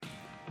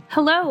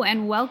Hello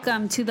and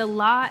welcome to the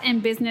Law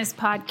and Business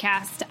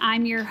Podcast.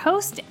 I'm your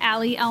host,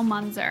 Ali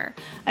El-Munzer,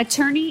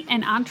 attorney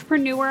and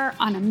entrepreneur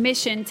on a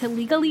mission to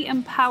legally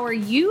empower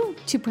you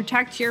to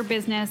protect your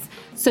business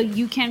so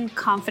you can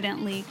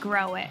confidently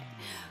grow it.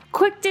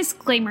 Quick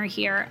disclaimer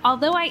here,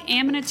 although I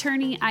am an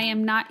attorney, I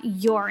am not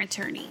your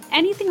attorney.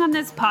 Anything on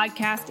this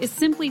podcast is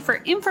simply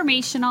for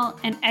informational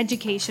and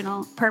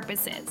educational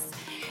purposes.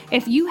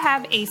 If you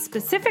have a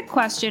specific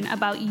question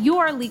about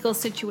your legal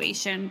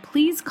situation,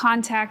 please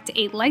contact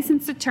a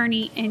licensed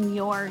attorney in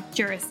your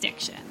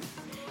jurisdiction.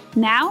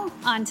 Now,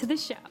 on to the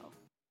show.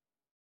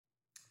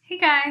 Hey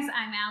guys,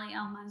 I'm Ali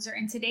El-Munzer,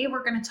 and today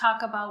we're going to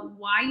talk about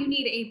why you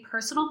need a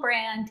personal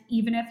brand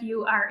even if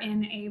you are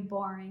in a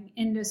boring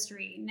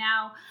industry.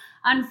 Now,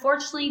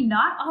 unfortunately,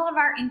 not all of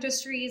our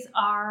industries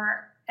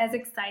are as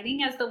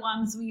exciting as the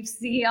ones we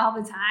see all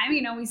the time.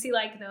 You know, we see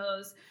like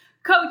those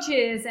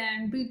coaches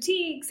and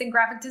boutiques and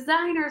graphic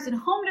designers and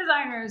home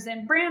designers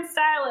and brand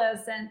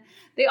stylists, and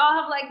they all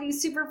have like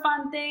these super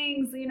fun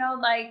things, you know,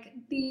 like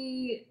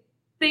the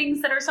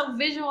things that are so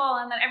visual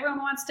and that everyone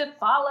wants to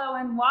follow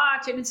and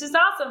watch, and it's just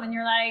awesome. And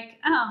you're like,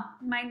 oh,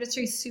 my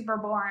industry's super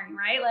boring,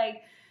 right?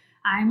 Like,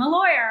 I'm a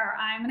lawyer,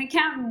 I'm an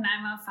accountant,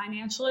 I'm a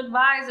financial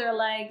advisor.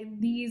 Like,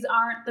 these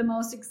aren't the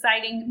most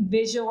exciting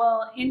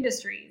visual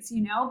industries,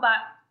 you know, but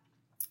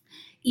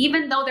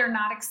even though they're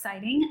not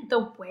exciting,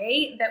 the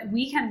way that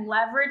we can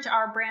leverage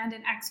our brand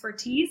and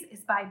expertise is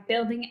by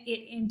building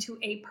it into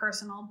a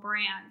personal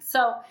brand.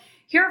 So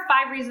here are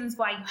 5 reasons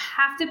why you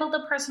have to build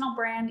a personal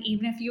brand,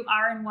 even if you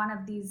are in one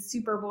of these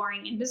super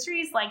boring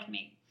industries like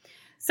me.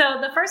 So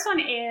the first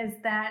one is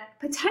that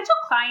potential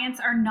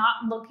clients are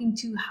not looking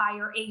to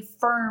hire a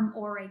firm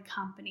or a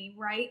company,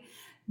 right?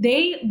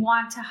 They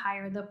want to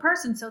hire the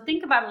person. So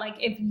think about it, like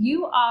if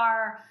you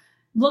are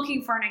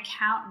looking for an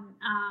accountant,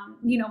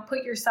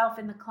 put yourself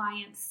in the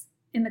client's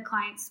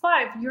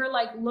spot. If you're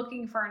like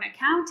looking for an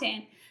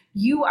accountant,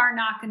 you are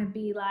not going to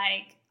be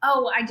like,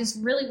 oh, I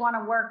just really want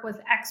to work with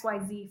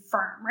XYZ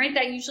firm, right?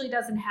 That usually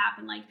doesn't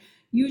happen. Like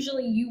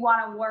usually you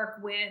want to work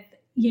with,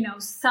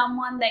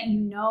 someone that you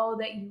know,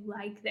 that you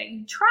like, that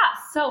you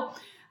trust. So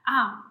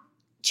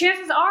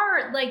chances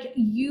are like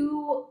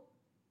you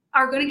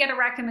are going to get a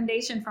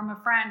recommendation from a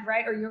friend,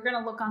 right? Or you're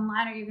going to look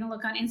online, or you're going to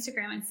look on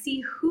Instagram and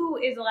see who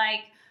is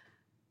like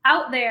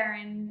out there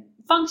and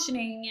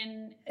functioning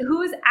and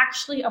who is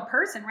actually a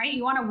person, right?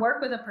 You want to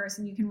work with a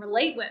person you can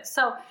relate with.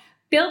 So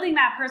building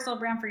that personal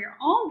brand for your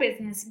own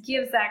business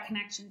gives that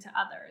connection to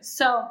others.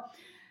 So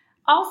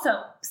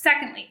also,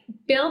 secondly,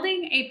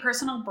 building a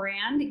personal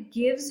brand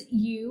gives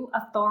you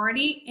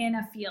authority in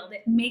a field.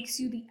 It makes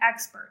you the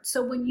expert.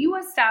 So when you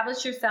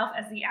establish yourself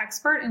as the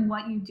expert in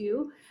what you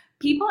do,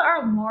 people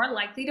are more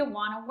likely to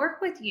want to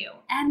work with you.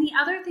 And the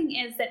other thing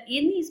is that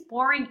in these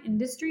boring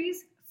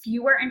industries,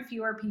 fewer and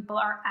fewer people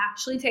are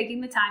actually taking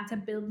the time to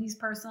build these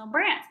personal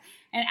brands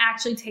and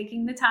actually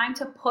taking the time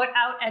to put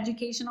out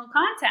educational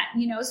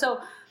content, so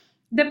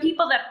the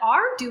people that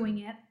are doing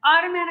it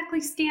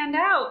automatically stand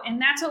out. And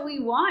that's what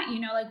we want,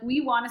 like we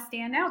want to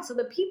stand out. So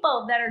the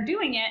people that are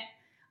doing it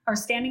are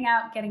standing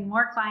out, getting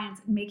more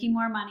clients, making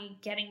more money,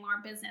 getting more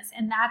business.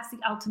 And that's the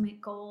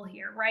ultimate goal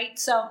here, right?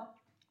 So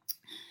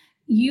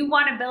you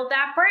want to build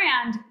that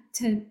brand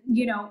to,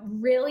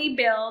 really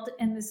build,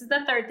 and this is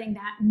the third thing,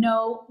 that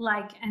know,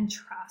 like, and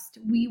trust.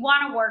 We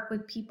want to work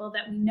with people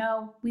that we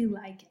know, we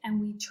like, and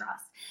we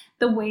trust.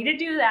 The way to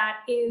do that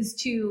is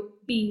to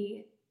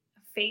be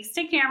face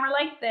to camera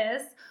like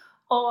this,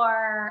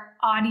 or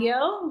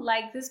audio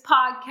like this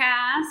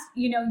podcast.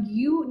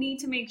 You need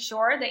to make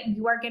sure that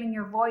you are getting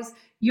your voice,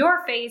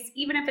 your face,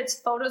 even if it's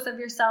photos of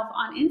yourself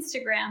on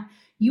Instagram.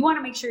 You want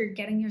to make sure you're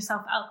getting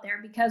yourself out there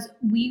because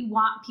we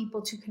want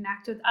people to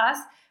connect with us,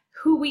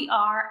 who we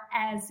are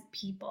as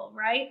people,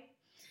 right?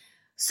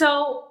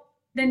 So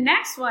the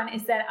next one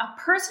is that a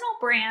personal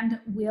brand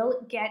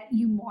will get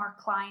you more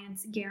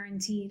clients,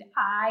 guaranteed.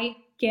 I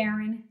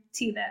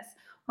guarantee this.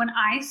 When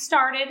I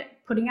started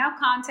putting out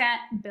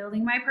content,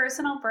 building my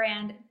personal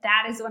brand,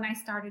 that is when I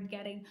started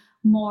getting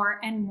more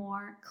and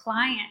more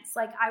clients.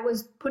 Like I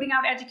was putting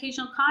out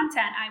educational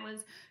content. I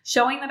was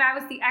showing that I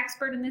was the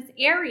expert in this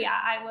area.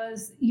 I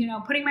was,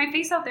 putting my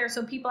face out there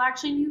so people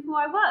actually knew who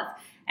I was.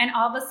 And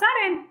all of a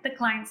sudden, the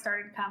clients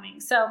started coming.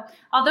 So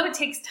although it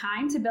takes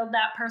time to build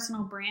that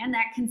personal brand,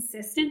 that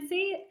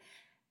consistency,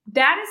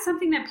 that is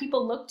something that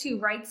people look to,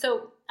 right?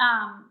 So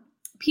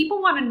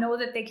people want to know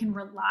that they can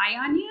rely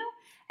on you.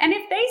 And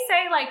if they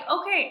say like,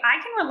 okay,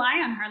 I can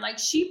rely on her, like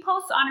she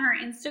posts on her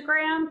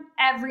Instagram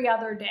every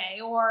other day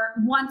or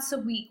once a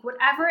week,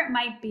 whatever it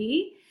might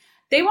be,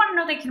 they want to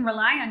know they can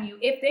rely on you.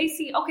 If they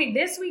see, okay,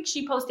 this week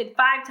she posted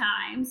 5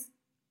 times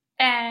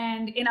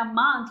and in a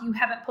month you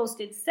haven't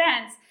posted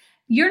since,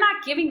 you're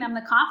not giving them the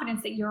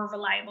confidence that you're a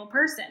reliable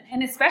person.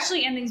 And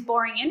especially in these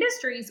boring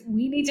industries,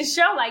 we need to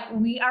show like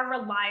we are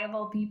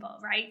reliable people,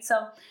 right?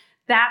 So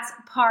that's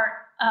part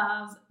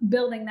of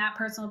building that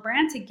personal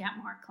brand to get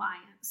more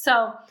clients.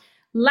 So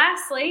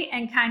lastly,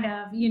 and kind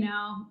of,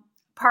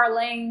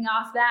 parlaying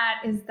off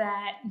that is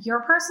that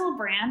your personal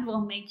brand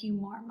will make you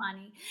more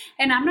money.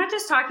 And I'm not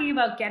just talking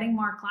about getting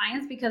more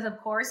clients, because of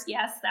course,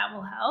 yes, that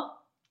will help,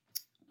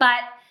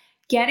 but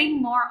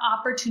getting more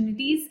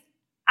opportunities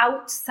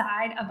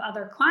outside of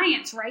other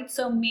clients, right?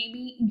 So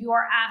maybe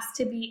you're asked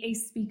to be a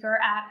speaker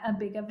at a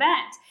big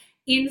event,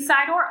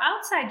 inside or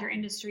outside your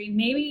industry.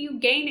 Maybe you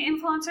gain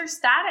influencer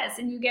status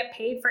and you get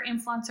paid for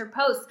influencer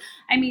posts.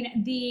 I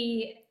mean,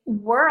 the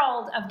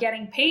world of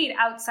getting paid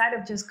outside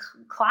of just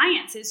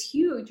clients is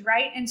huge,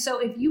 right? And so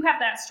if you have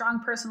that strong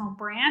personal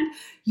brand,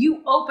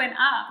 you open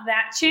up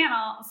that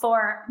channel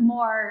for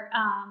more,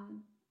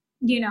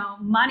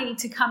 money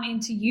to come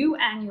into you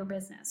and your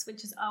business,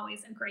 which is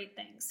always a great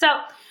thing. So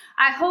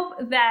I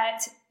hope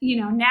that,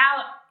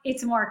 now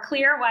it's more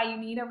clear why you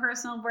need a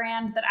personal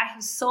brand, that I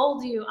have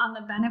sold you on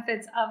the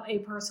benefits of a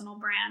personal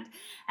brand,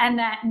 and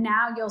that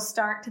now you'll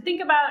start to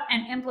think about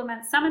and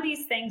implement some of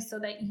these things so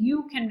that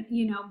you can,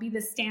 be the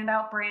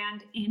standout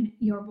brand in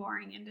your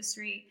boring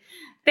industry.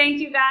 Thank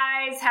you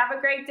guys. Have a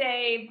great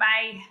day.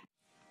 Bye.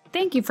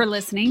 Thank you for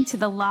listening to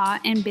the Law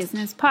and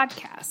Business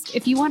Podcast.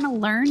 If you want to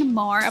learn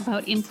more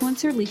about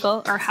Influencer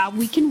Legal or how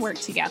we can work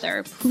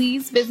together,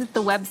 please visit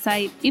the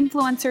website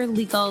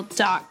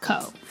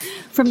influencerlegal.co.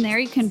 From there,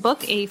 you can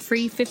book a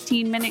free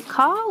 15-minute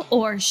call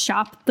or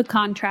shop the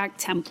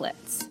contract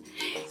templates.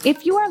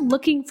 If you are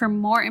looking for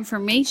more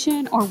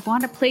information or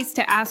want a place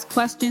to ask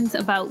questions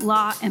about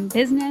law and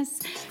business,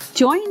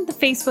 join the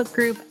Facebook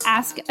group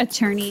Ask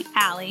Attorney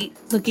Allie.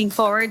 Looking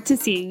forward to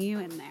seeing you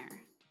in there.